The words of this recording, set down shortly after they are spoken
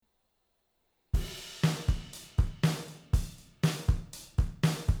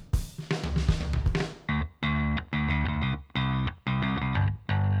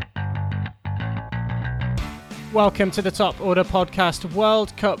Welcome to the Top Order podcast.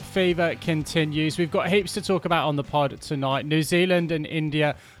 World Cup fever continues. We've got heaps to talk about on the pod tonight. New Zealand and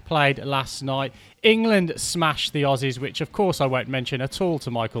India played last night. England smashed the Aussies, which of course I won't mention at all to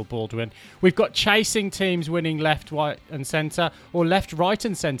Michael Baldwin. We've got chasing teams winning left, right and centre, or left, right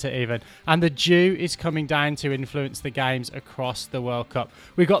and centre even. And the dew is coming down to influence the games across the World Cup.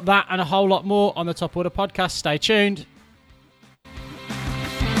 We've got that and a whole lot more on the Top Order podcast. Stay tuned.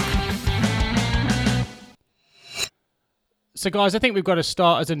 So, guys, I think we've got to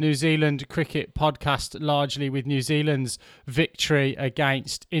start as a New Zealand cricket podcast largely with New Zealand's victory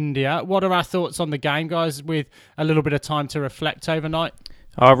against India. What are our thoughts on the game, guys, with a little bit of time to reflect overnight?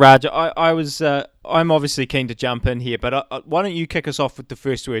 Oh, Raj, I'm obviously keen to jump in here, but why don't you kick us off with the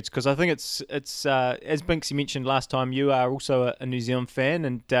first words? Because I think it's as Binksy mentioned last time, you are also a New Zealand fan,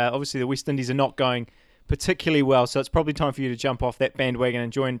 and obviously the West Indies are not going particularly well, so it's probably time for you to jump off that bandwagon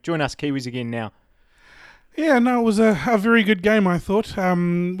and join us Kiwis again now. Yeah, no, it was a very good game, I thought.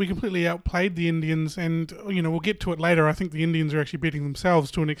 We completely outplayed the Indians, and, we'll get to it later. I think the Indians are actually beating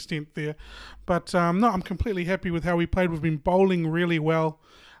themselves to an extent there. But, no, I'm completely happy with how we played. We've been bowling really well.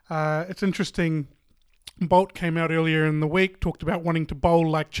 It's interesting. Bolt came out earlier in the week, talked about wanting to bowl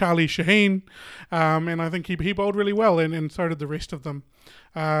like Charlie Shaheen, and I think he bowled really well, and so did the rest of them.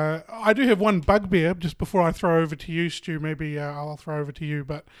 I do have one bugbear, just before I throw over to you, Stu. Maybe I'll throw over to you,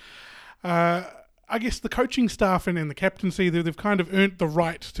 but... I guess the coaching staff and the captaincy, they've kind of earned the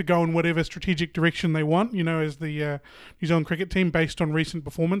right to go in whatever strategic direction they want, as the New Zealand cricket team based on recent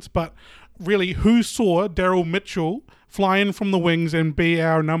performance. But really, who saw Daryl Mitchell fly in from the wings and be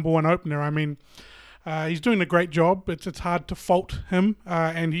our number one opener? I mean, he's doing a great job. It's hard to fault him,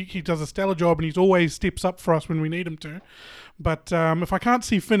 and he does a stellar job, and he's always steps up for us when we need him to. But if I can't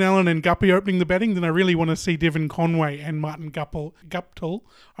see Finn Allen and Guppy opening the batting, then I really want to see Devon Conway and Martin Guptill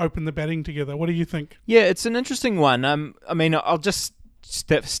open the batting together. What do you think? Yeah, it's an interesting one. I'll just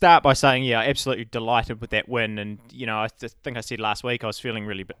start by saying, yeah, absolutely delighted with that win. And, I think I said last week I was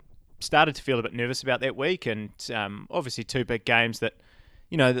started to feel a bit nervous about that week. And obviously two big games that,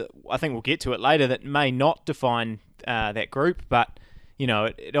 I think we'll get to it later, that may not define that group. But,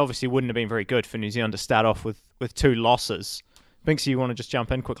 it obviously wouldn't have been very good for New Zealand to start off with two losses. Binksy, you want to just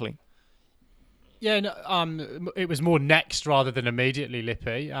jump in quickly? Yeah, no, it was more next rather than immediately,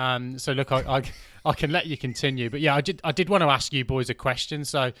 Lippy. So look, I can let you continue, but yeah, I did want to ask you boys a question.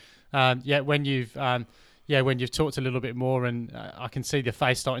 So when you've talked a little bit more and I can see the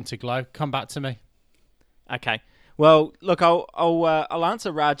face starting to glow, come back to me. Okay. Well, look, I'll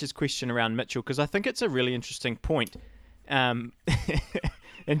answer Raj's question around Mitchell because I think it's a really interesting point. And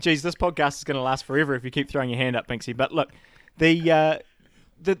geez, this podcast is going to last forever if you keep throwing your hand up, Binksy. But look,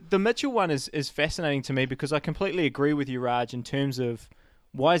 the Mitchell one is fascinating to me because I completely agree with you, Raj, in terms of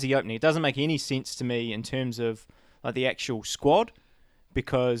why is he opening? It doesn't make any sense to me in terms of like the actual squad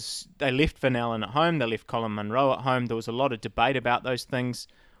because they left Finn Allen at home, they left Colin Munro at home. There was a lot of debate about those things.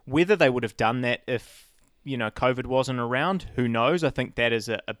 Whether they would have done that if COVID wasn't around, who knows? I think that is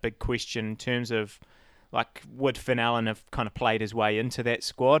a big question in terms of like, would Finn Allen have kind of played his way into that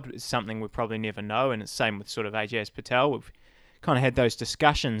squad? It's something we probably never know, and it's the same with sort of Ajaz Patel. We've kind of had those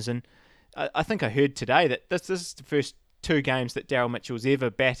discussions, and I think I heard today that this is the first two games that Daryl Mitchell's ever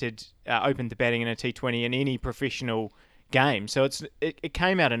opened the batting in a T20 in any professional game. So it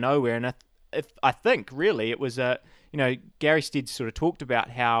came out of nowhere, and I think really it was Gary Stead sort of talked about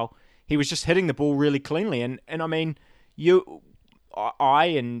how he was just hitting the ball really cleanly, and I mean I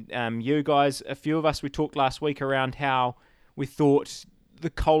and you guys, a few of us, we talked last week around how we thought the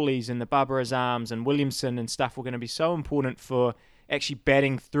Kohlis and the Babar Azams and Williamson and stuff were going to be so important for actually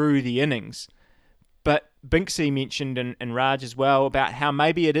batting through the innings. But Binksy mentioned, and Raj as well, about how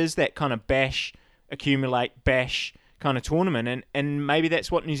maybe it is that kind of accumulate bash kind of tournament. And maybe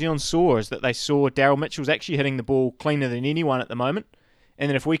that's what New Zealand saw, is that they saw Daryl Mitchell's actually hitting the ball cleaner than anyone at the moment. And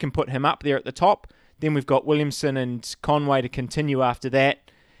then if we can put him up there at the top, then we've got Williamson and Conway to continue after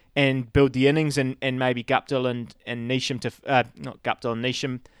that and build the innings, and maybe Guptill and Neesham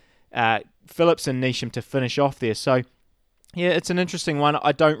Phillips and Neesham to finish off there. So, yeah, it's an interesting one.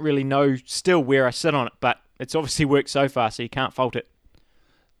 I don't really know still where I sit on it, but it's obviously worked so far, so you can't fault it.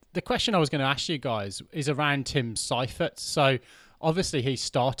 The question I was going to ask you guys is around Tim Seifert. So, obviously, he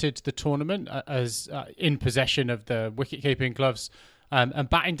started the tournament as in possession of the wicket-keeping gloves. And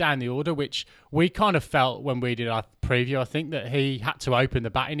batting down the order, which we kind of felt when we did our preview, I think that he had to open the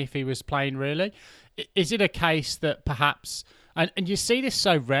batting if he was playing, really. Is it a case that perhaps, and you see this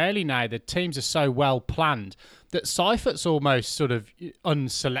so rarely now, the teams are so well planned, that Seifert's almost sort of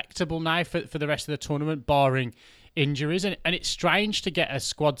unselectable now for the rest of the tournament, barring injuries. And it's strange to get a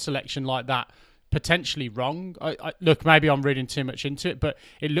squad selection like that potentially wrong. Look, maybe I'm reading too much into it, but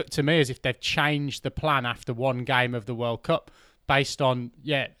it looked to me as if they've changed the plan after one game of the World Cup based on,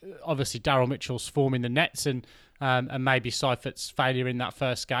 obviously Daryl Mitchell's form in the nets and maybe Seifert's failure in that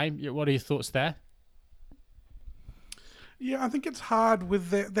first game. What are your thoughts there? Yeah, I think it's hard with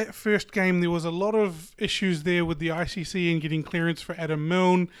that first game. There was a lot of issues there with the ICC and getting clearance for Adam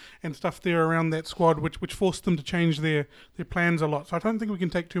Milne and stuff there around that squad, which forced them to change their plans a lot. So I don't think we can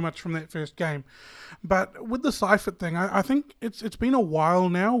take too much from that first game. But with the Seifert thing, I think it's been a while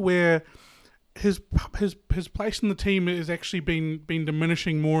now where his place in the team has actually been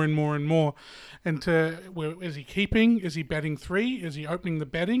diminishing more and more and more. And is he keeping? Is he batting three? Is he opening the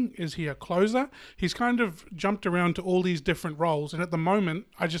batting? Is he a closer? He's kind of jumped around to all these different roles. And at the moment,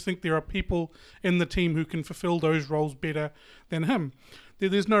 I just think there are people in the team who can fulfill those roles better than him.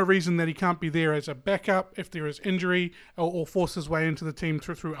 There's no reason that he can't be there as a backup if there is injury or force his way into the team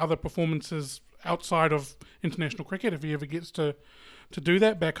through other performances outside of international cricket if he ever gets to do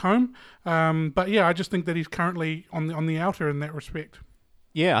that back home. But yeah, I just think that he's currently on the outer in that respect.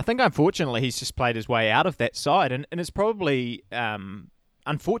 Yeah, I think unfortunately he's just played his way out of that side, and it's probably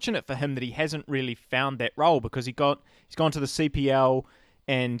unfortunate for him that he hasn't really found that role because he's gone to the CPL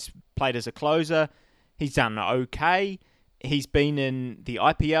and played as a closer. He's done okay. He's been in the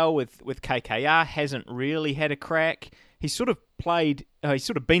IPL with KKR, hasn't really had a crack. He's sort of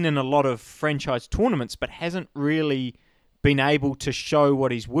been in a lot of franchise tournaments, but hasn't really been able to show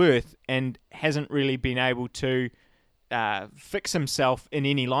what he's worth and hasn't really been able to fix himself in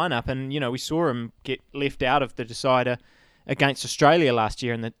any lineup. And, we saw him get left out of the decider against Australia last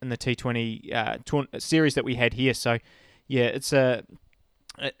year in the T20 series that we had here. So, yeah, it's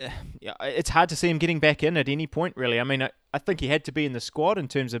hard to see him getting back in at any point, really. I mean, I think he had to be in the squad in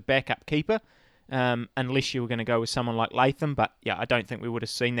terms of backup keeper, unless you were going to go with someone like Latham. But, yeah, I don't think we would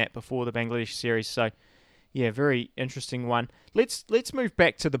have seen that before the Bangladesh series. So, yeah, very interesting one. Let's move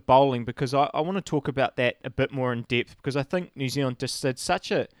back to the bowling because I want to talk about that a bit more in depth because I think New Zealand just did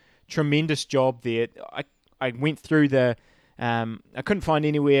such a tremendous job there. I went through I couldn't find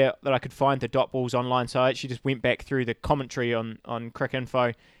anywhere that I could find the dot balls online, so I actually just went back through the commentary on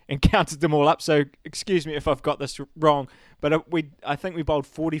Cricinfo and counted them all up. So excuse me if I've got this wrong, but I think we bowled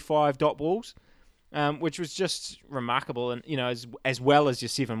 45 dot balls. Which was just remarkable, and as well as your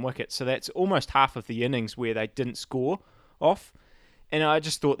 7 wickets. So that's almost half of the innings where they didn't score off, and I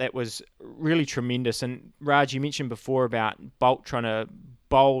just thought that was really tremendous. And Raj, you mentioned before about Bolt trying to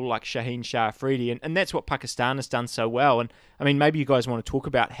bowl like Shaheen Shah Afridi, and that's what Pakistan has done so well. And I mean, maybe you guys want to talk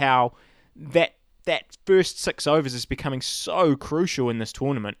about how that first 6 overs is becoming so crucial in this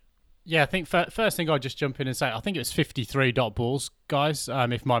tournament. Yeah, I think first thing I'll just jump in and say, I think it was 53 dot balls, guys,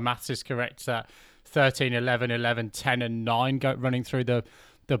 if my maths is correct. 13, 11, 11, 10 and 9 running through the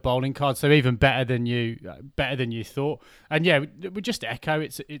bowling card, so even better than you thought. And yeah, we just echo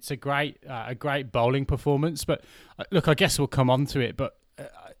it's a great bowling performance. But look, I guess we'll come on to it. But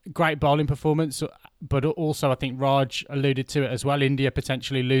great bowling performance, but also I think Raj alluded to it as well. India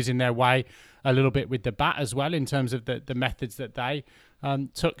potentially losing their way a little bit with the bat as well in terms of the methods that they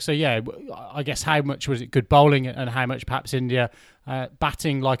took. So yeah, I guess how much was it good bowling and how much perhaps India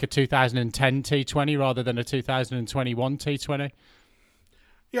batting like a 2010 T20 rather than a 2021 T20?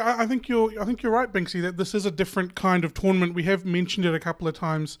 Yeah, I think you're right, Binksy, that this is a different kind of tournament. We have mentioned it a couple of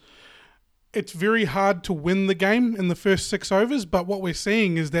times. It's very hard to win the game in the first 6 overs, but what we're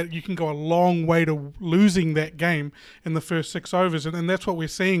seeing is that you can go a long way to losing that game in the first 6 overs, and that's what we're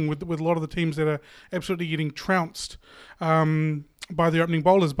seeing with a lot of the teams that are absolutely getting trounced by the opening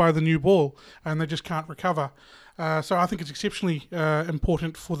bowlers, by the new ball, and they just can't recover. So I think it's exceptionally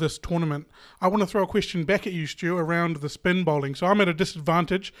important for this tournament. I want to throw a question back at you, Stu, around the spin bowling. So I'm at a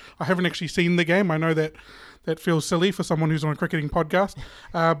disadvantage. I haven't actually seen the game. I know that feels silly for someone who's on a cricketing podcast.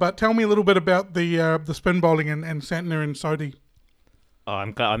 But tell me a little bit about the spin bowling and Santner and Sodhi. Oh,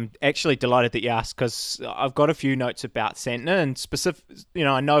 I'm actually delighted that you asked because I've got a few notes about Santner and specific.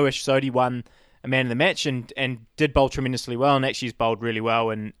 I know Ish Sodhi won a man of the match and did bowl tremendously well, and actually has bowled really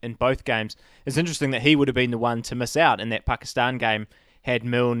well in both games. It's interesting that he would have been the one to miss out in that Pakistan game had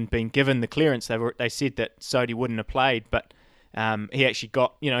Milne been given the clearance. They said that Sodhi wouldn't have played, but he actually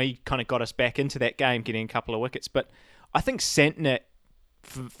got, he kind of got us back into that game, getting a couple of wickets. But I think Santner,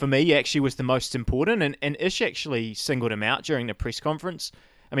 for me, actually was the most important, and Ish actually singled him out during the press conference.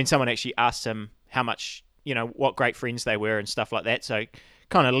 I mean, someone actually asked him how much, what great friends they were and stuff like that, so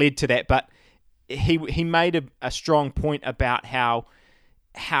kind of led to that. But he made a strong point about how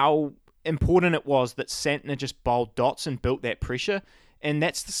important it was that Santner just bowled dots and built that pressure, and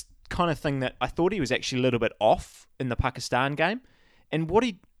that's the kind of thing that I thought he was actually a little bit off in the Pakistan game. And what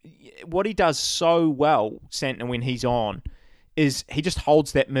he what he does so well, Santner, when he's on, is he just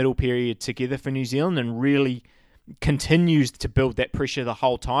holds that middle period together for New Zealand and really continues to build that pressure the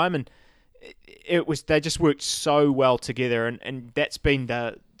whole time. And they just worked so well together, and that's been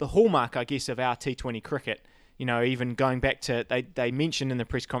the hallmark, I guess, of our T20 cricket. Even going back to, they mentioned in the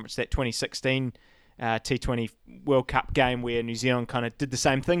press conference that 2016 T20 World Cup game where New Zealand kind of did the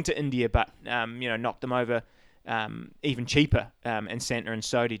same thing to India, but knocked them over even cheaper, and Santner and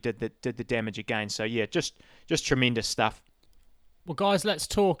Sodhi did the damage again. So yeah, just tremendous stuff. Well, guys, let's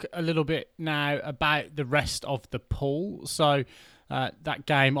talk a little bit now about the rest of the pool. So that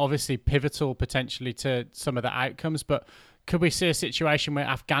game, obviously pivotal potentially to some of the outcomes, but could we see a situation where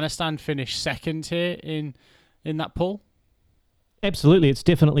Afghanistan finish second here in that pool? Absolutely. It's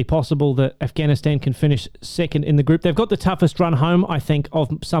definitely possible that Afghanistan can finish second in the group. They've got the toughest run home, I think, of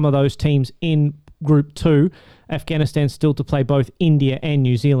some of those teams in Group 2. Afghanistan still to play both India and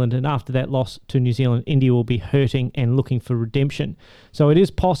New Zealand, and after that loss to New Zealand, India will be hurting and looking for redemption. So it is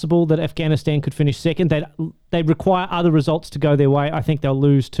possible that Afghanistan could finish second. They require other results to go their way. I think they'll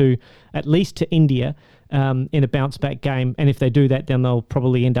lose at least to India in a bounce-back game, and if they do that, then they'll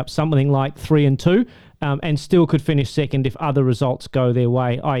probably end up something like 3-2, and still could finish second if other results go their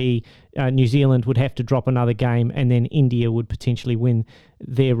way, i.e. New Zealand would have to drop another game, and then India would potentially win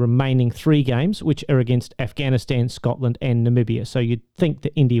their remaining 3 games, which are against Afghanistan, Scotland and Namibia. So you'd think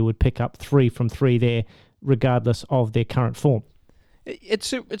that India would pick up 3 from 3 there, regardless of their current form.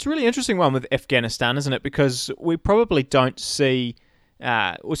 It's a really interesting one with Afghanistan, isn't it? Because we probably don't see...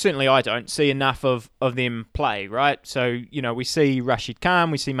 well, certainly I don't see enough of them play, right? So, we see Rashid Khan,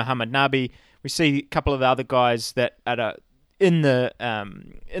 we see Muhammad Nabi, we see a couple of the other guys that are in the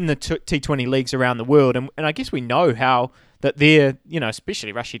T20 leagues around the world, and I guess we know how that they're,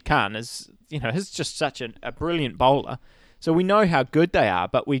 especially Rashid Khan is just such a brilliant bowler. So we know how good they are,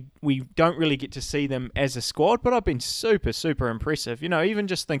 but we don't really get to see them as a squad. But I've been super, super impressive. Even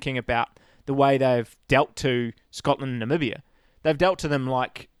just thinking about the way they've dealt to Scotland and Namibia. They've dealt to them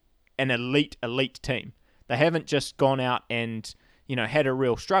like an elite team. They haven't just gone out and, had a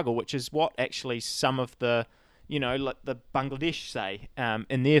real struggle, which is what actually some of the, like the Bangladesh say,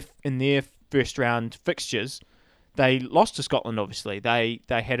 in their first round fixtures, they lost to Scotland, obviously. They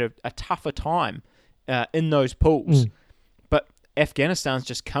had a tougher time in those pools. But Afghanistan's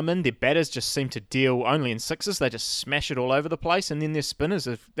just come in, their batters just seem to deal only in sixes. They just smash it all over the place, and then their spinners,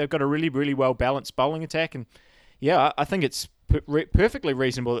 they've got a really, really well-balanced bowling attack. And yeah, I think it's perfectly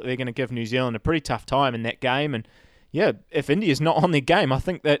reasonable that they're going to give New Zealand a pretty tough time in that game. And yeah, if India's not on their game, I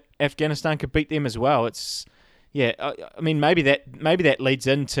think that Afghanistan could beat them as well. Maybe that leads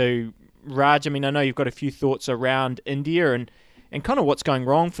into Raj. I mean, I know you've got a few thoughts around India and kind of what's going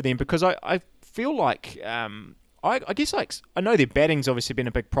wrong for them, because I feel like I guess I know their batting's obviously been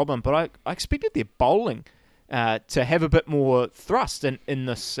a big problem, but I expected their bowling to have a bit more thrust in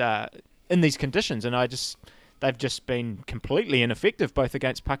these conditions, and they've just been completely ineffective both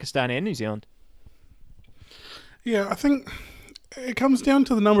against Pakistan and New Zealand. Yeah, I think it comes down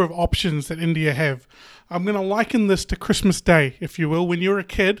to the number of options that India have. I'm going to liken this to Christmas Day, if you will, when you're a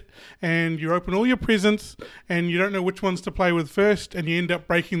kid and you open all your presents and you don't know which ones to play with first, and you end up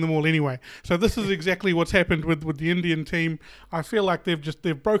breaking them all anyway. So this is exactly what's happened with the Indian team. I feel like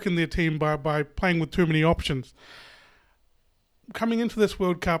they've broken their team by playing with too many options. Coming into this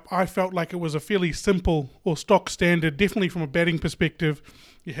World Cup, I felt like it was a fairly simple or stock standard, definitely from a batting perspective.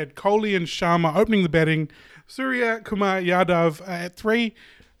 You had Kohli and Sharma opening the batting, Surya Kumar Yadav at 3,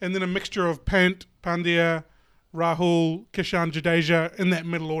 and then a mixture of Pant, Pandya, Rahul, Kishan Jadeja in that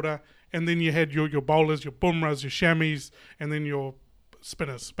middle order. And then you had your bowlers, your Bumrahs, your Shamis, and then your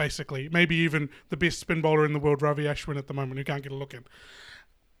spinners, basically. Maybe even the best spin bowler in the world, Ravi Ashwin, at the moment, who can't get a look in.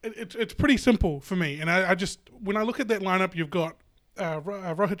 It's pretty simple for me. And I just, when I look at that lineup, you've got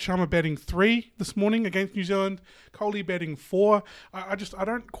Rohit Sharma batting 3 this morning against New Zealand, Kohli batting 4. I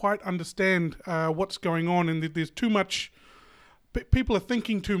don't quite understand what's going on, and there's too much. People are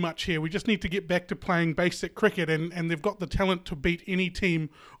thinking too much here. We just need to get back to playing basic cricket, and they've got the talent to beat any team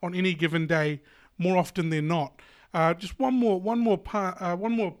on any given day more often than not. Just one more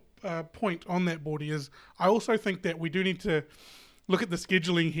point on that, Bordy, is I also think that we do need to look at the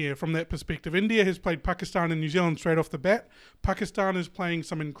scheduling here from that perspective. India has played Pakistan and New Zealand straight off the bat. Pakistan is playing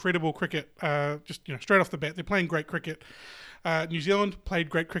some incredible cricket, straight off the bat. They're playing great cricket. New Zealand played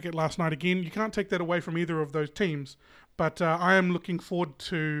great cricket last night again. You can't take that away from either of those teams. But I am looking forward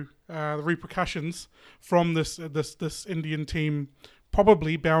to the repercussions from this Indian team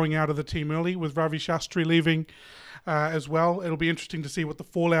probably bowing out of the team early with Ravi Shastri leaving. as well. It'll be interesting to see what the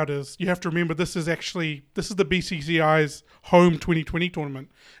fallout is. You have to remember this is the BCCI's home 2020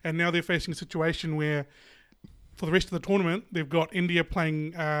 tournament, and now they're facing a situation where for the rest of the tournament they've got India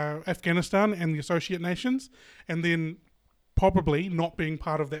playing Afghanistan and the associate nations, and then probably not being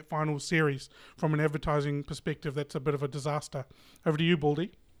part of that final series. From an advertising perspective, that's a bit of a disaster. Over to you,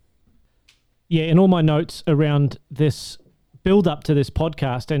 Baldy. Yeah, in all my notes around this build up to this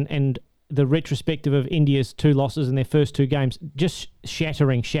podcast and the retrospective of India's 2 losses in their first 2 games, just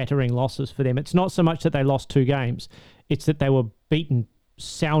shattering losses for them. It's not so much that they lost 2 games, it's that they were beaten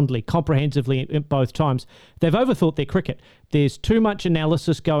soundly, comprehensively at both times. They've overthought their cricket. There's too much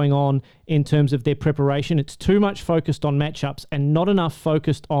analysis going on in terms of their preparation. It's too much focused on matchups and not enough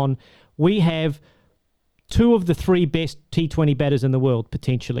focused on, we have 2 of the 3 best T20 batters in the world,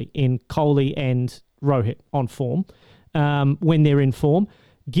 potentially, in Kohli and Rohit on form, when they're in form.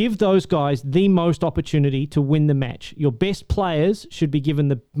 Give those guys the most opportunity to win the match. Your best players should be given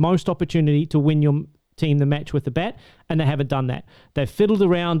the most opportunity to win your team the match with the bat, and they haven't done that. They've fiddled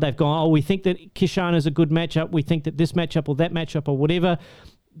around. They've gone, we think that Kishan is a good matchup. We think that this matchup or that matchup or whatever.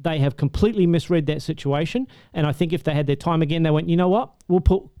 They have completely misread that situation, and I think if they had their time again, they went, you know what? We'll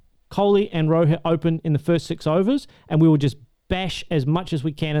put Kohli and Rohit open in the first 6 overs, and we will just bash as much as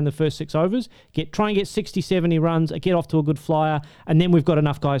we can in the first 6 overs, try and get 60, 70 runs, get off to a good flyer, and then we've got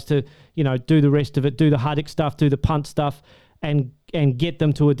enough guys to, do the rest of it, do the Hardik stuff, do the punt stuff, and get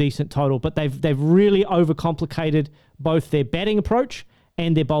them to a decent total. But they've really overcomplicated both their batting approach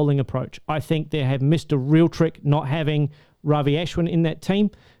and their bowling approach. I think they have missed a real trick not having Ravi Ashwin in that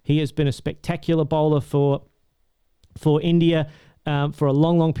team. He has been a spectacular bowler for India for a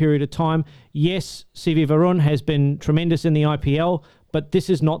long period of time. Yes, CV Varun has been tremendous in the IPL, but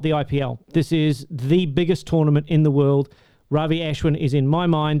this is not the IPL. This is the biggest tournament in the world. Ravi Ashwin is, in my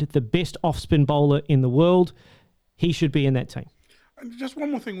mind, the best off-spin bowler in the world. He should be in that team. Just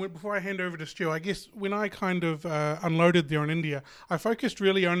one more thing before I hand over to Stu. I guess when I kind of unloaded there on India, I focused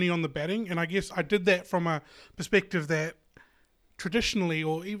really only on the batting, and I guess I did that from a perspective that traditionally,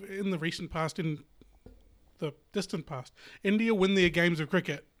 or even in the recent past, in the distant past, India win their games of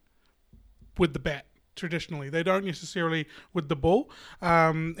cricket with the bat. Traditionally, they don't necessarily with the ball.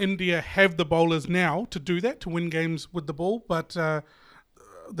 India have the bowlers now to do that, to win games with the ball, but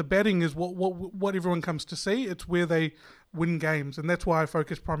the batting is what everyone comes to see. It's where they win games, and that's why I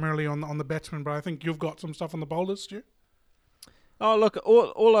focus primarily on the batsmen. But I think you've got some stuff on the bowlers, Stu. Oh, look,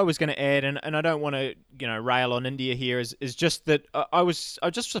 all I was going to add, and I don't want to rail on India here, is just that I was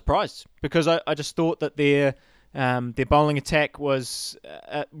just surprised, because I just thought that their bowling attack was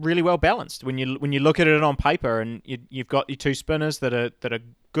really well balanced. When you look at it on paper, and you've got your 2 spinners that are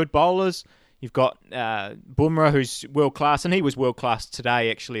good bowlers. You've got Bumrah, who's world class, and he was world class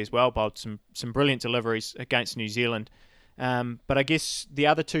today actually as well. Bowled some brilliant deliveries against New Zealand. But I guess the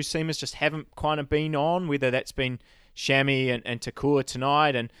other 2 seamers just haven't kind of been on, whether that's been Shami and Thakur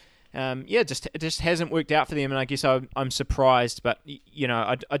tonight, and it just hasn't worked out for them. And I guess I'm surprised, but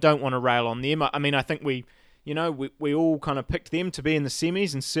I don't want to rail on them. I mean, I think we all kind of picked them to be in the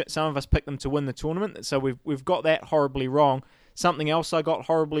semis, and some of us picked them to win the tournament. So we've got that horribly wrong. Something else I got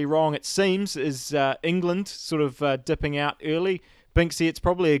horribly wrong, it seems, is England sort of dipping out early. Binksy, it's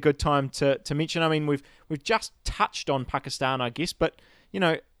probably a good time to mention. I mean, we've just touched on Pakistan, I guess, but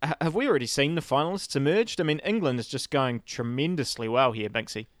have we already seen the finalists emerged? I mean, England is just going tremendously well here,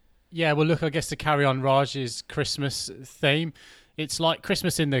 Binksy. Yeah, well, look, I guess to carry on Raj's Christmas theme, it's like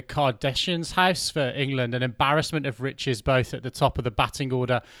Christmas in the Kardashians' house for England, an embarrassment of riches both at the top of the batting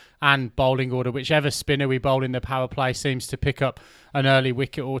order and bowling order. Whichever spinner we bowl in the power play seems to pick up an early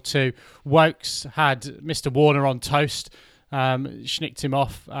wicket or 2. Wokes had Mr. Warner on toast, schnicked him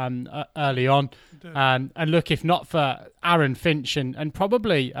off early on. And look, if not for Aaron Finch and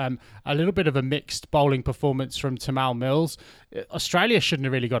probably a little bit of a mixed bowling performance from Tamal Mills, Australia shouldn't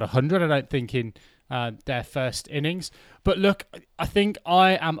have really got 100, I don't think, in their first innings. But look, I think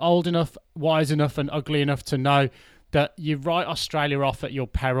I am old enough, wise enough and ugly enough to know that you write Australia off at your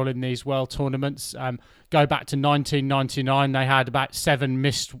peril in these world tournaments. Go back to 1999, they had about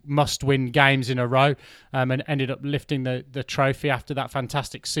 7 must-win games in a row and ended up lifting the trophy after that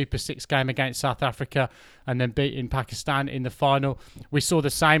fantastic Super 6 game against South Africa and then beating Pakistan in the final. We saw the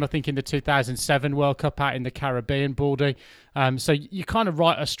same, I think, in the 2007 World Cup out in the Caribbean, Baldy. So you kind of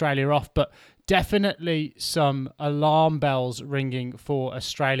write Australia off, but definitely some alarm bells ringing for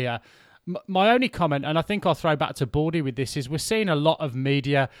Australia. My only comment, and I think I'll throw back to Baldy with this, is we're seeing a lot of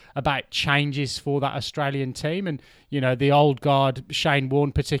media about changes for that Australian team. And, the old guard, Shane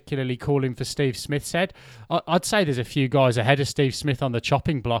Warne particularly calling for Steve Smith's head. I'd say there's a few guys ahead of Steve Smith on the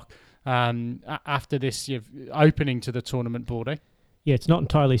chopping block. after this opening to the tournament, Baldy. Yeah, it's not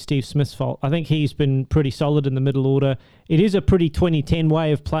entirely Steve Smith's fault. I think he's been pretty solid in the middle order. It is a pretty 2010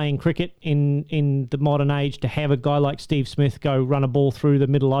 way of playing cricket in the modern age to have a guy like Steve Smith go run a ball through the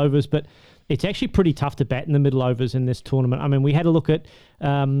middle overs, but it's actually pretty tough to bat in the middle overs in this tournament. I mean, we had a look at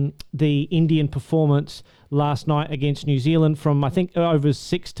the Indian performance last night against New Zealand from, I think, overs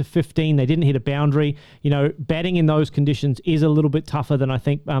 6 to 15. They didn't hit a boundary. Batting in those conditions is a little bit tougher than I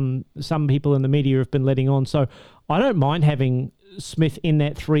think some people in the media have been letting on. So I don't mind having Smith in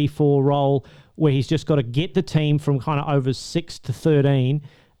that 3-4 role where he's just got to get the team from kind of overs 6 to 13,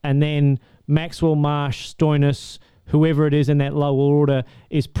 and then Maxwell, Marsh, Stoinis, whoever it is in that lower order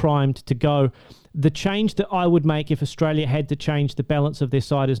is primed to go. The change that I would make if Australia had to change the balance of their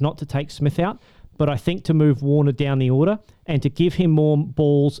side is not to take Smith out, but I think to move Warner down the order and to give him more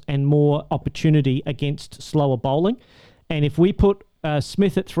balls and more opportunity against slower bowling. And if we put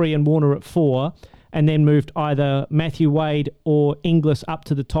Smith at 3 and Warner at 4, and then moved either Matthew Wade or Inglis up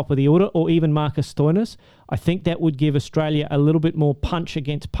to the top of the order, or even Marcus Stoinis, I think that would give Australia a little bit more punch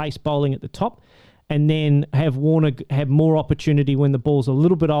against pace bowling at the top, and then have Warner have more opportunity when the ball's a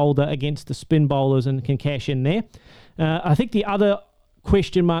little bit older against the spin bowlers and can cash in there. I think the other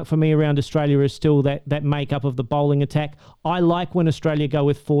question mark for me around Australia is still that makeup of the bowling attack. I like when Australia go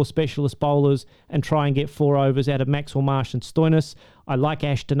with 4 specialist bowlers and try and get 4 overs out of Maxwell, Marsh and Stoinis. I like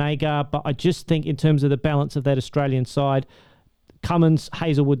Ashton Agar, but I just think in terms of the balance of that Australian side, Cummins,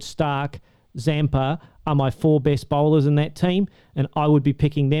 Hazelwood, Stark, Zampa are my 4 best bowlers in that team, and I would be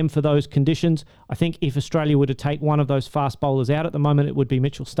picking them for those conditions. I think if Australia were to take one of those fast bowlers out at the moment, it would be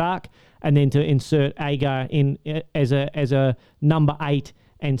Mitchell Stark, and then to insert Agar in as a number 8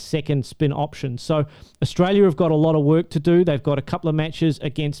 and second spin option. So Australia have got a lot of work to do. They've got a couple of matches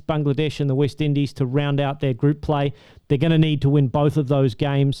against Bangladesh and the West Indies to round out their group play. They're going to need to win both of those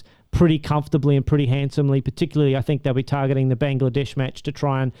games pretty comfortably and pretty handsomely. Particularly, I think they'll be targeting the Bangladesh match to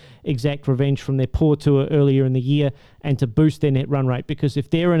try and exact revenge from their poor tour earlier in the year and to boost their net run rate. Because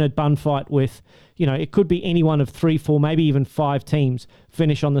if they're in a bun fight with, it could be any one of 3, 4, maybe even 5 teams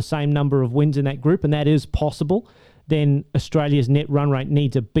finish on the same number of wins in that group, and that is possible, then Australia's net run rate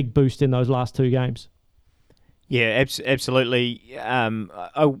needs a big boost in those last 2 games. Yeah, absolutely.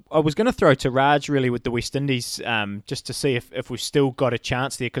 I was going to throw to Raj really with the West Indies just to see if we've still got a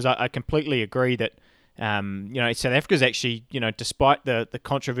chance there, because I completely agree that South Africa's actually, despite the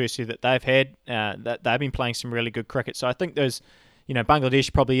controversy that they've had, that they've been playing some really good cricket. So I think there's,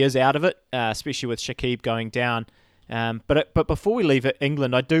 Bangladesh probably is out of it, especially with Shakib going down. But before we leave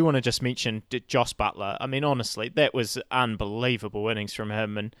England, I do want to just mention Jos Buttler. I mean, honestly, that was unbelievable innings from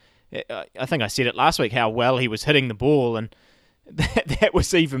him, and I think I said it last week how well he was hitting the ball, and that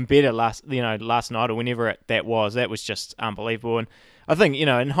was even better last night or whenever that was. That was just unbelievable. And I think,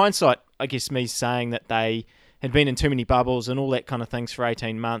 in hindsight, I guess me saying that they had been in too many bubbles and all that kind of things for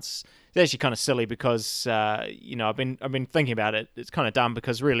 18 months, it's actually kind of silly because I've been thinking about it. It's kind of dumb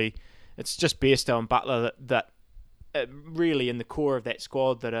because really it's just Bairstow and Buttler that really in the core of that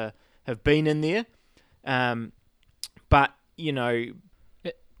squad that have been in there.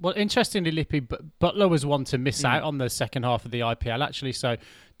 Well, interestingly, Lippy, Buttler was one to miss out on the second half of the IPL, actually, so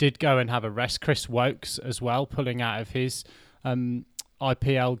did go and have a rest. Chris Wokes as well, pulling out of his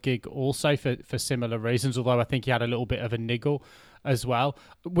IPL gig also for similar reasons, although I think he had a little bit of a niggle as well.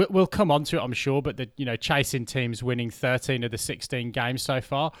 We'll come on to it, I'm sure, but chasing teams winning 13 of the 16 games so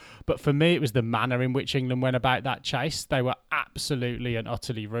far. But for me, it was the manner in which England went about that chase. They were absolutely and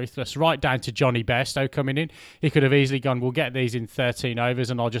utterly ruthless, right down to Johnny Bairstow coming in. He could have easily gone, we'll get these in 13 overs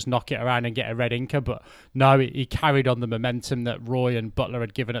and I'll just knock it around and get a red inker. But no, he carried on the momentum that Roy and Buttler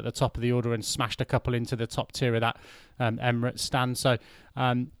had given at the top of the order and smashed a couple into the top tier of that Emirates stand. So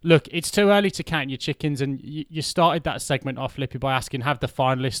look, it's too early to count your chickens, and you started that segment off, Lippy, by asking, have the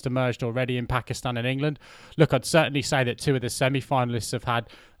finalists emerged already in Pakistan and England? Look, I'd certainly say that 2 of the semi-finalists have had,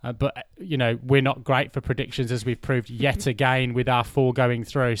 but we're not great for predictions, as we've proved yet again with our 4 going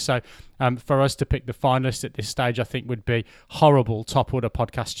through. So for us to pick the finalists at this stage, I think would be horrible top order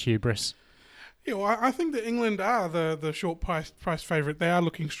podcast hubris. Yeah, well, I think that England are the short price favourite. They are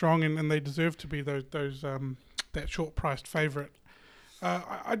looking strong, and they deserve to be those that short priced favourite.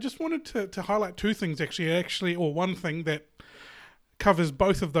 I just wanted to highlight 2 things actually, or one thing that covers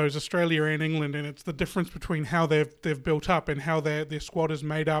both of those, Australia and England, and it's the difference between how they've built up and how their squad is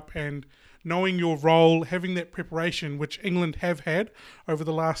made up, and knowing your role, having that preparation, which England have had over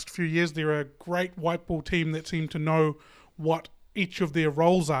the last few years. They're a great white ball team that seem to know what each of their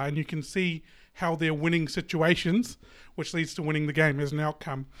roles are, and you can see how they're winning situations, which leads to winning the game as an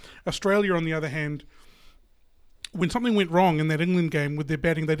outcome. Australia, on the other hand, when something went wrong in that England game with their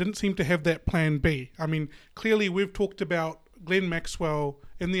batting, they didn't seem to have that plan B. I mean, clearly we've talked about Glenn Maxwell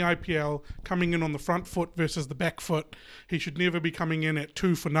in the IPL coming in on the front foot versus the back foot. He should never be coming in at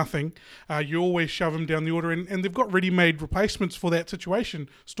 2 for nothing. You always shove him down the order, and they've got ready-made replacements for that situation.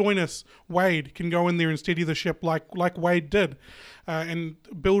 Stoinis, Wade can go in there and steady the ship like Wade did, and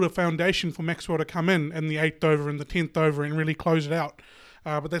build a foundation for Maxwell to come in the 8th over and the 10th over and really close it out.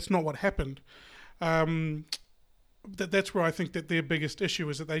 But that's not what happened. That's where I think that their biggest issue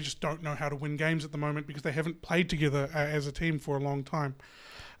is that they just don't know how to win games at the moment because they haven't played together as a team for a long time.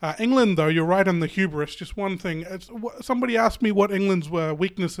 England, though, you're right on the hubris. Just one thing. Somebody asked me what England's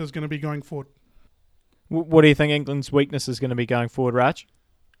weakness is going to be going forward. What do you think England's weakness is going to be going forward, Raj?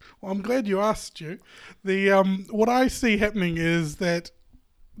 Well, I'm glad you asked, Stu. What I see happening is that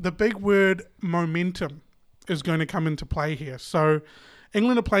the big word momentum is going to come into play here. So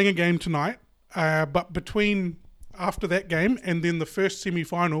England are playing a game tonight, but between after that game and then the first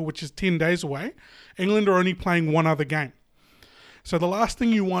semi-final, which is 10 days away, England are only playing one other game. So the last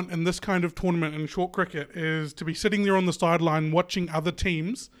thing you want in this kind of tournament in short cricket is to be sitting there on the sideline watching other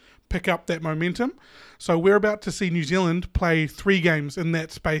teams pick up that momentum. So we're about to see New Zealand play 3 games in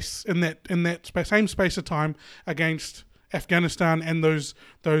that space, same space of time against Afghanistan and those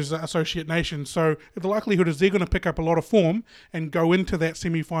associate nations. So the likelihood is they're going to pick up a lot of form and go into that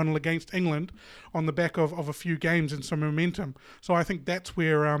semi-final against England on the back of a few games and some momentum. So I think that's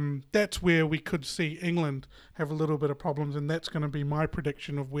where we could see England have a little bit of problems, and that's going to be my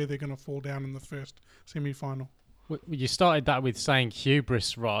prediction of where they're going to fall down in the first semi-final. You started that with saying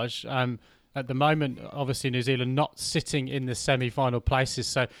hubris, Raj. At the moment, obviously, New Zealand not sitting in the semi-final places.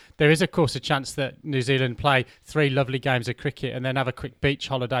 So there is, of course, a chance that New Zealand play 3 lovely games of cricket and then have a quick beach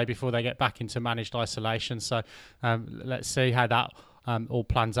holiday before they get back into managed isolation. So let's see how that all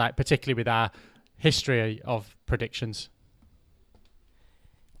plans out, particularly with our history of predictions.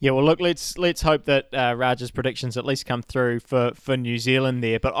 Yeah, well, look, let's hope that Raj's predictions at least come through for New Zealand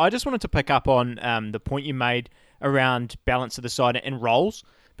there. But I just wanted to pick up on the point you made around balance of the side and roles,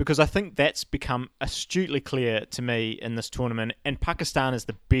 because I think that's become astutely clear to me in this tournament, and Pakistan is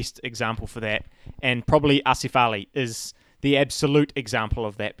the best example for that, and probably Asif Ali is the absolute example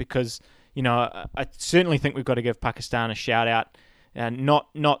of that, because, you know, I certainly think we've got to give Pakistan a shout out,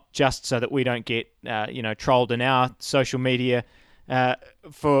 not just so that we don't get trolled in our social media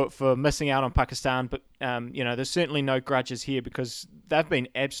for missing out on Pakistan, but there's certainly no grudges here because they've been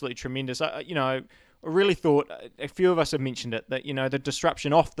absolutely tremendous. I really thought, a few of us have mentioned it, that, the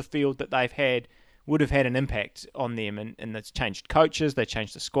disruption off the field that they've had would have had an impact on them. And it's changed coaches, they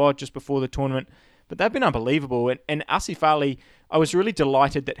changed the squad just before the tournament. But they've been unbelievable. And Asif Ali, I was really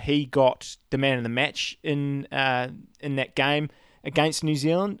delighted that he got the man of the match in that game against New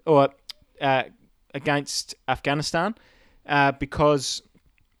Zealand, or against Afghanistan, because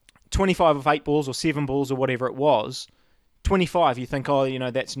 25 of 8 balls or 7 balls or whatever it was, 25, you think,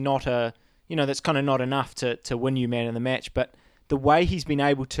 that's not that's kind of not enough to win you man of the match. But the way he's been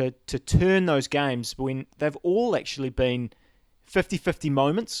able to turn those games when they've all actually been 50-50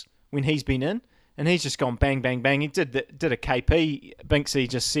 moments when he's been in, and he's just gone bang, bang, bang. He did a KP. Binksy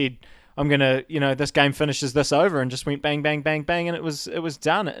just said, I'm going to, this game finishes this over, and just went bang, bang, bang, bang, and it was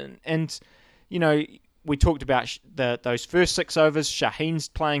done. And we talked about those first 6 overs, Shaheen's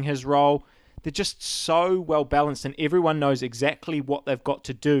playing his role. They're just so well balanced, and everyone knows exactly what they've got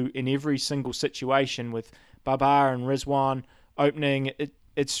to do in every single situation, with Babar and Rizwan opening.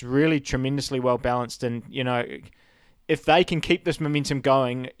 It's really tremendously well balanced, and if they can keep this momentum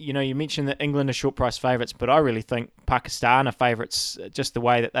going, you mentioned that England are short price favourites, but I really think Pakistan are favourites, just the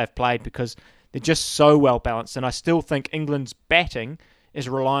way that they've played, because they're just so well balanced. And I still think England's batting is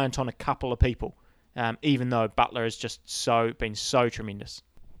reliant on a couple of people, even though Buttler has just been so tremendous.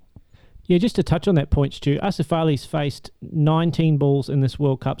 Yeah, just to touch on that point, Stu, Asif Ali's faced 19 balls in this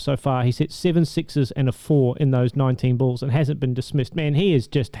World Cup so far. He's hit 7 sixes and a 4 in those 19 balls and hasn't been dismissed. Man, he is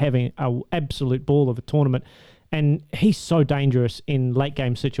just having an absolute ball of a tournament, and he's so dangerous in late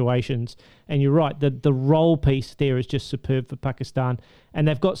game situations. And you're right, the role piece there is just superb for Pakistan, and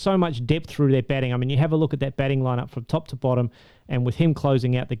they've got so much depth through their batting. I mean, you have a look at that batting lineup from top to bottom, and with him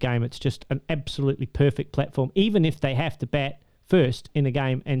closing out the game, it's just an absolutely perfect platform. Even if they have to bat first in the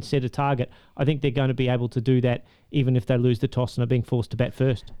game and set a target, I think they're going to be able to do that even if they lose the toss and are being forced to bat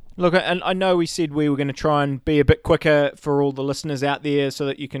first. Look, and I know we said we were going to try and be a bit quicker for all the listeners out there, so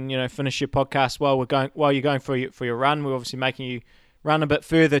that you can finish your podcast while you're going for your run. We're obviously making you run a bit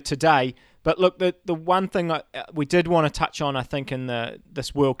further today. But look, the one thing we did want to touch on, I think, in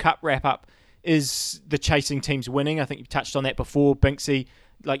this World Cup wrap up is the chasing teams winning. I think you touched on that before, Binksy.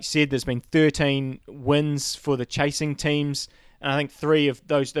 like you said, there's been 13 wins for the chasing teams, and I think three of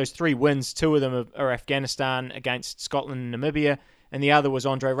those 3 wins, 2 of them are Afghanistan against Scotland and Namibia, and the other was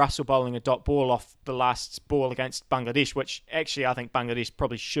Andre Russell bowling a dot ball off the last ball against Bangladesh, which actually I think Bangladesh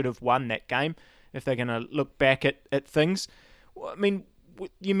probably should have won that game if they're going to look back at things. I mean,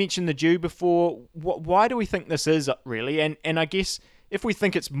 you mentioned the dew before. Why do we think this is, really? And I guess if we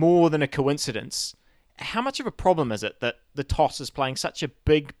think it's more than a coincidence, how much of a problem is it that the toss is playing such a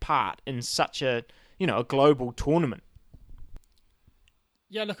big part in such a global tournament?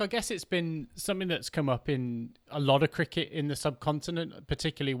 Yeah, look, I guess it's been something that's come up in a lot of cricket in the subcontinent,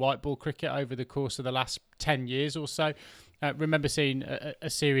 particularly white ball cricket over the course of the last 10 years or so. Remember seeing a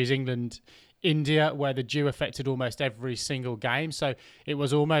series England-India where the dew affected almost every single game. So it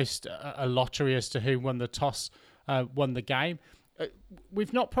was almost a lottery as to who won the toss, won the game.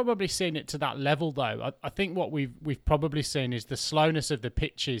 We've not probably seen it to that level, though. I think what we've probably seen is the slowness of the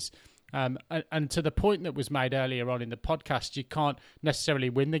pitches. And to the point that was made earlier on in the podcast, you can't necessarily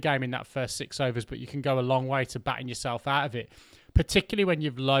win the game in that first 6 overs, but you can go a long way to batting yourself out of it, particularly when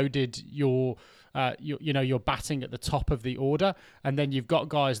you've loaded your batting at the top of the order, and then you've got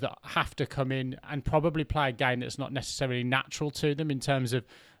guys that have to come in and probably play a game that's not necessarily natural to them in terms of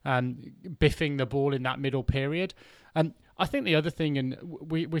biffing the ball in that middle period. I think the other thing, and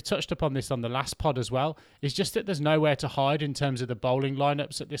we touched upon this on the last pod as well, is just that there's nowhere to hide in terms of the bowling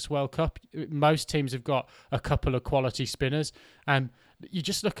lineups at this World Cup. Most teams have got a couple of quality spinners. You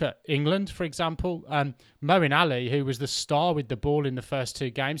just look at England, for example. Moeen Ali, who was the star with the ball in the first 2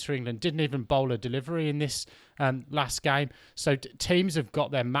 games for England, didn't even bowl a delivery in this last game. So teams have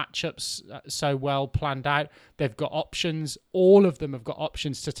got their matchups so well planned out. They've got options. All of them have got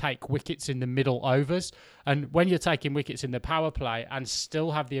options to take wickets in the middle overs. And when you're taking wickets in the power play and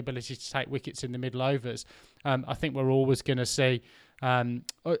still have the ability to take wickets in the middle overs, I think we're always going to see,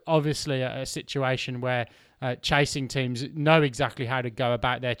 obviously, a situation where chasing teams know exactly how to go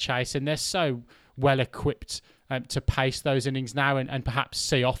about their chase, and they're so well equipped to pace those innings now and perhaps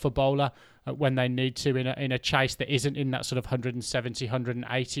see off a bowler when they need to in a chase that isn't in that sort of 170,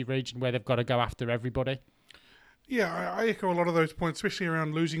 180 region where they've got to go after everybody. Yeah, I echo a lot of those points, especially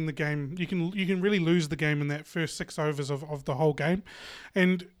around losing the game. You can really lose the game in that first 6 overs of the whole game,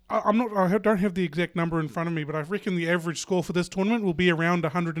 and I don't have the exact number in front of me, but I reckon the average score for this tournament will be around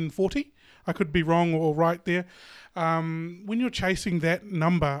 140. I could be wrong or right there. When you're chasing that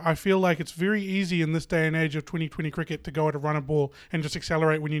number, I feel like it's very easy in this day and age of 2020 cricket to go at a runner ball and just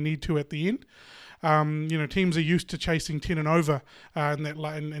accelerate when you need to at the end. Teams are used to chasing 10 and over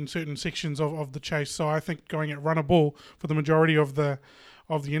in certain sections of the chase. So I think going at runner ball for the majority of the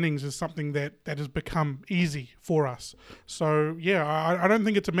innings is something that has become easy for us. So yeah, I don't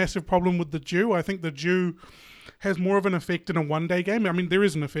think it's a massive problem with the dew. I think the dew has more of an effect in a one-day game. I mean, there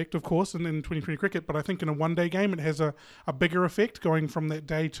is an effect, of course, in 2020 cricket, but I think in a one-day game it has a bigger effect going from that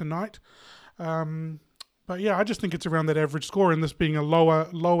day to night. But yeah, I just think it's around that average score, and this being a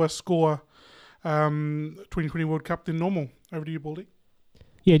lower score 2020 World Cup than normal. Over to you, Baldy.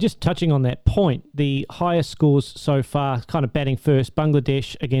 Yeah, just touching on that point, the highest scores so far, kind of batting first,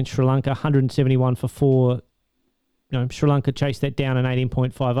 Bangladesh against Sri Lanka, 171 for 4. Sri Lanka chased that down in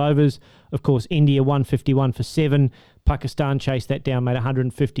 18.5 overs. Of course, India 151 for 7. Pakistan chased that down, made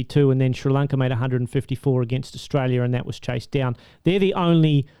 152, and then Sri Lanka made 154 against Australia, and that was chased down. They're the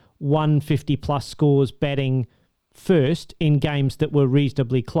only 150-plus scores batting first in games that were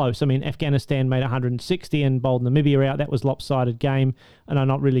reasonably close. I mean, Afghanistan made 160 and bowled Namibia out. That was a lopsided game, and I'm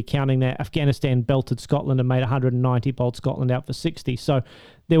not really counting that. Afghanistan belted Scotland and made 190, bowled Scotland out for 60. So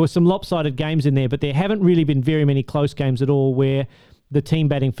there were some lopsided games in there, but there haven't really been very many close games at all where the team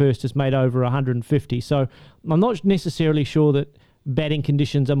batting first has made over 150. So I'm not necessarily sure that batting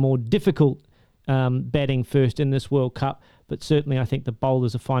conditions are more difficult batting first in this World Cup, but certainly I think the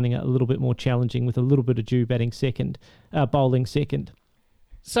bowlers are finding it a little bit more challenging with a little bit of dew batting second, bowling second.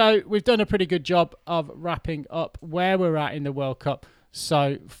 So we've done a pretty good job of wrapping up where we're at in the World Cup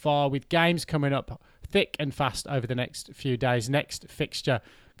so far, with games coming up thick and fast over the next few days. Next fixture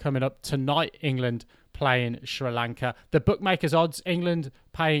coming up tonight, England playing Sri Lanka. The bookmakers' odds, England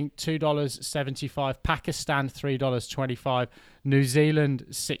paying $2.75, Pakistan $3.25, New Zealand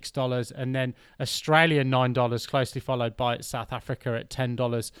 $6, and then Australia $9, closely followed by South Africa at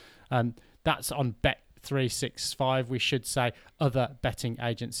 $10. That's on Bet365. We should say other betting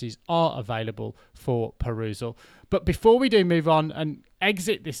agencies are available for perusal. But before we do move on and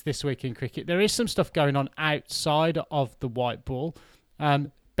exit this week in cricket, there is some stuff going on outside of the white ball.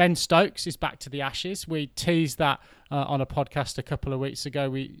 Ben Stokes is back to the Ashes. We teased that on a podcast a couple of weeks ago.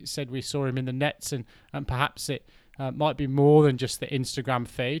 We said we saw him in the nets and perhaps it might be more than just the Instagram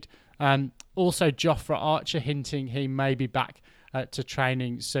feed. Also, Jofra Archer hinting he may be back to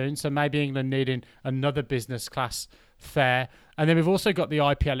training soon. So maybe England needing another business class fare. And then we've also got the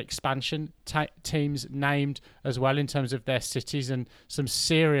IPL expansion teams named as well in terms of their cities, and some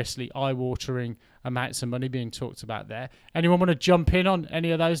seriously eye-watering amounts of money being talked about there. Anyone want to jump in on any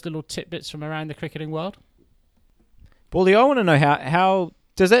of those little tidbits from around the cricketing world? Paulie, I want to know how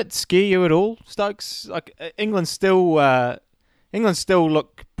does that scare you at all, Stokes? Like England still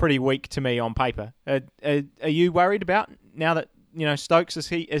look pretty weak to me on paper. Are you worried about now that Stokes is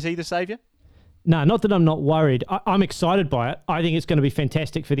he the saviour? No, not that I'm not worried. I'm excited by it. I think it's going to be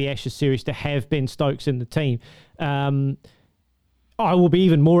fantastic for the Ashes series to have Ben Stokes in the team. I will be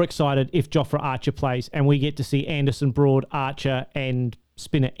even more excited if Jofra Archer plays and we get to see Anderson, Broad, Archer and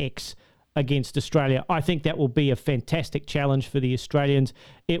spinner X against Australia. I think that will be a fantastic challenge for the Australians.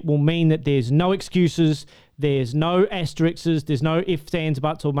 It will mean that there's no excuses, there's no asterisks, there's no ifs, ands,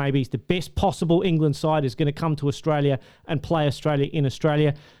 buts or maybes. The best possible England side is going to come to Australia and play Australia in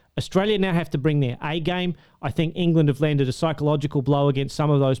Australia. Australia now have to bring their A game. I think England have landed a psychological blow against some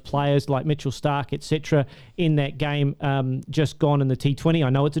of those players like Mitchell Starc, etc. in that game just gone in the T20. I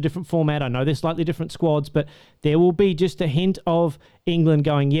know it's a different format. I know they're slightly different squads, but there will be just a hint of England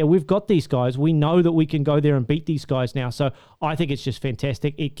going, yeah, we've got these guys. We know that we can go there and beat these guys now. So I think it's just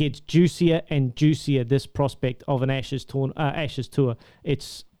fantastic. It gets juicier and juicier, this prospect of an Ashes tour.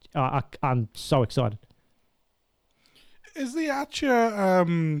 I'm so excited. Is the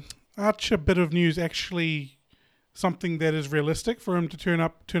Archer bit of news actually something that is realistic for him to turn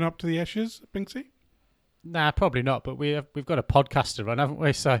up to the Ashes, Binksy? Nah, probably not. But we've got a podcast to run, haven't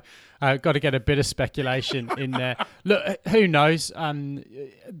we? So got to get a bit of speculation in there. Look, who knows?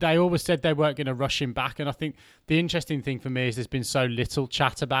 They always said they weren't going to rush him back, and I think the interesting thing for me is there's been so little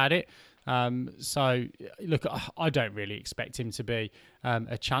chat about it. So look, I don't really expect him to be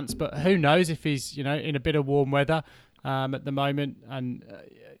a chance, but who knows if he's in a bit of warm weather at the moment and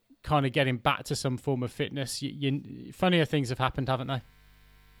kind of getting back to some form of fitness. Funnier things have happened, haven't they?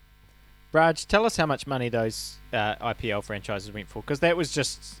 Raj, tell us how much money those IPL franchises went for, because that was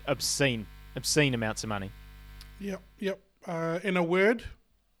just obscene amounts of money. Yep. In a word,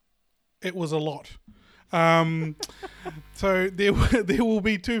 it was a lot. So there will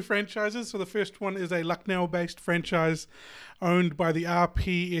be two franchises. So the first one is a Lucknow-based franchise owned by the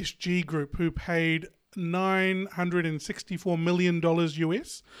RPSG Group, who paid $964 million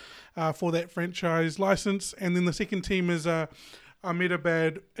US for that franchise license. And then the second team is a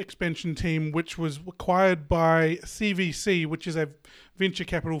Ahmedabad expansion team, which was acquired by CVC, which is a venture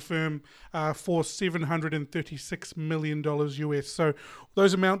capital firm, for $736 million US. So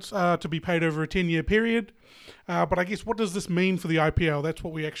those amounts are to be paid over a 10-year period. But I guess, what does this mean for the IPL? That's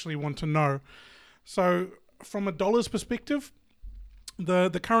what we actually want to know. So from a dollars perspective,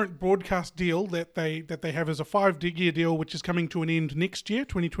 the current broadcast deal that they have is a 5-year deal, which is coming to an end next year,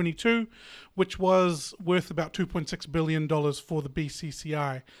 2022, which was worth about $2.6 billion for the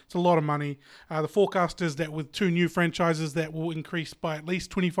BCCI. It's a lot of money. The forecast is that with two new franchises, that will increase by at least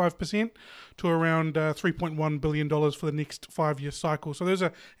 25% to around $3.1 billion for the next 5-year cycle. So those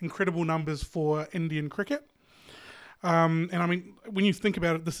are incredible numbers for Indian cricket. And I mean, when you think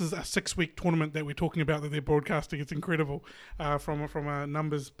about it, this is a 6-week tournament that we're talking about that they're broadcasting. It's incredible from a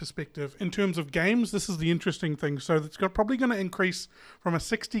numbers perspective. In terms of games, this is the interesting thing. So it's probably going to increase from a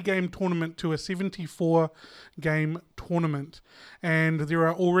 60-game tournament to a 74-game tournament. And there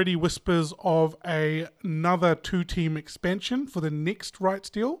are already whispers of another 2-team expansion for the next rights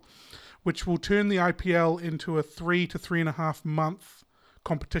deal, which will turn the IPL into a 3 to 3.5 month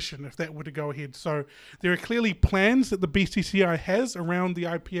competition if that were to go ahead. So there are clearly plans that the BCCI has around the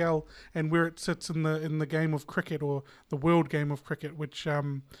IPL and where it sits in the game of cricket, or the world game of cricket, which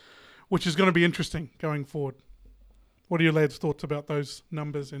is going to be interesting going forward. What are your lads' thoughts about those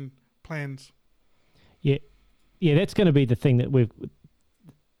numbers and plans? Yeah, that's going to be the thing that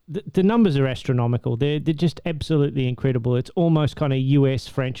the numbers are astronomical. They're just absolutely incredible. It's almost kind of US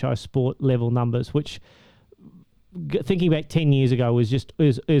franchise sport level numbers, which, thinking back 10 years ago,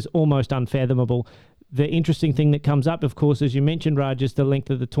 is almost unfathomable. The interesting thing that comes up, of course, as you mentioned, Raj, is the length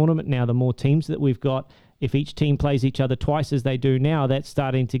of the tournament now. The more teams that we've got, if each team plays each other twice as they do now, that's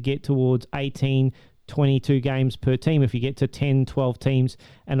starting to get towards 18, 22 games per team if you get to 10, 12 teams.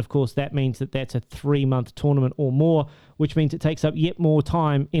 And of course, that means that that's a 3-month tournament or more, which means it takes up yet more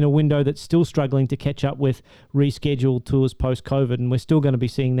time in a window that's still struggling to catch up with rescheduled tours post-COVID. And we're still going to be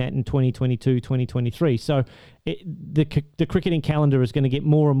seeing that in 2022, 2023. So the cricketing calendar is going to get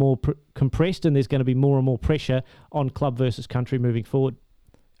more and more compressed, and there's going to be more and more pressure on club versus country moving forward.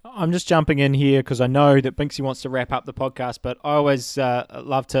 I'm just jumping in here because I know that Binksy wants to wrap up the podcast, but I always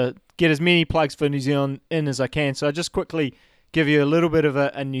love to get as many plugs for New Zealand in as I can. So I'll just quickly give you a little bit of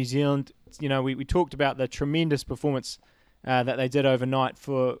a New Zealand. We talked about the tremendous performance that they did overnight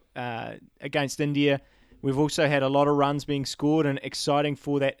for against India. We've also had a lot of runs being scored, and exciting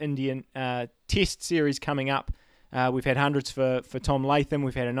for that Indian Test series coming up. We've had hundreds for Tom Latham.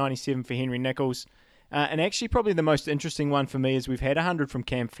 We've had a 97 for Henry Nicholls. And actually probably the most interesting one for me is we've had 100 from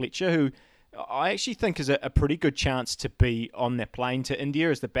Cam Fletcher, who I actually think is a pretty good chance to be on the plane to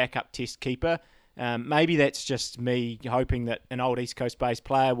India as the backup Test keeper. Maybe that's just me hoping that an old East Coast-based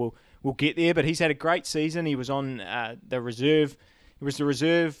player will get there, but he's had a great season. He was on the reserve. It was the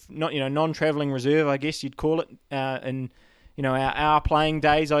reserve, not non-travelling reserve, I guess you'd call it, in our playing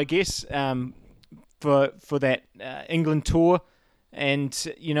days, I guess, for that England tour. And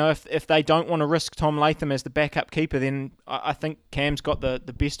if they don't want to risk Tom Latham as the backup keeper, then I think Cam's got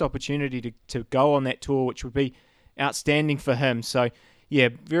the best opportunity to go on that tour, which would be outstanding for him. So yeah,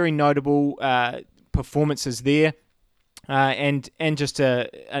 very notable performances there, and just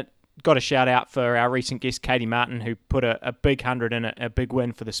got a shout out for our recent guest Katie Martin, who put a big 100 in a big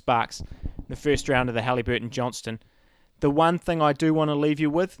win for the Sparks in the first round of the Halliburton Johnston. The one thing I do want to leave you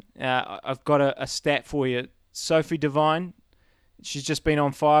with, I've got a stat for you. Sophie Devine, she's just been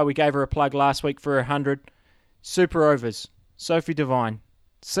on fire. We gave her a plug last week for her 100. Super overs. Sophie Devine,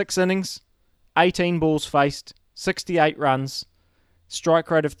 6 innings, 18 balls faced, 68 runs,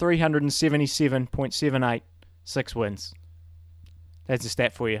 strike rate of 377.78, 6 wins. That's a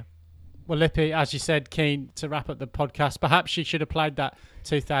stat for you. Well, Lippy, as you said, keen to wrap up the podcast. Perhaps she should have played that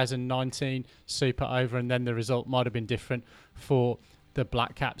 2019 Super over, and then the result might have been different for the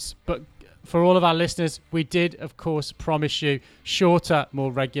Black Caps. But for all of our listeners, we did, of course, promise you shorter,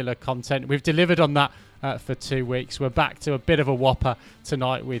 more regular content. We've delivered on that for 2 weeks. We're back to a bit of a whopper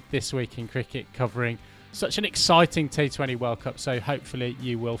tonight with This Week in Cricket covering such an exciting T20 World Cup, so hopefully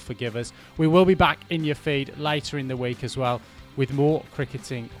you will forgive us. We will be back in your feed later in the week as well with more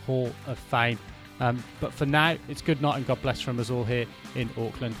Cricketing Hall of Fame. But for now, it's good night and God bless from us all here in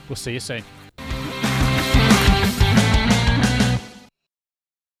Auckland. We'll see you soon.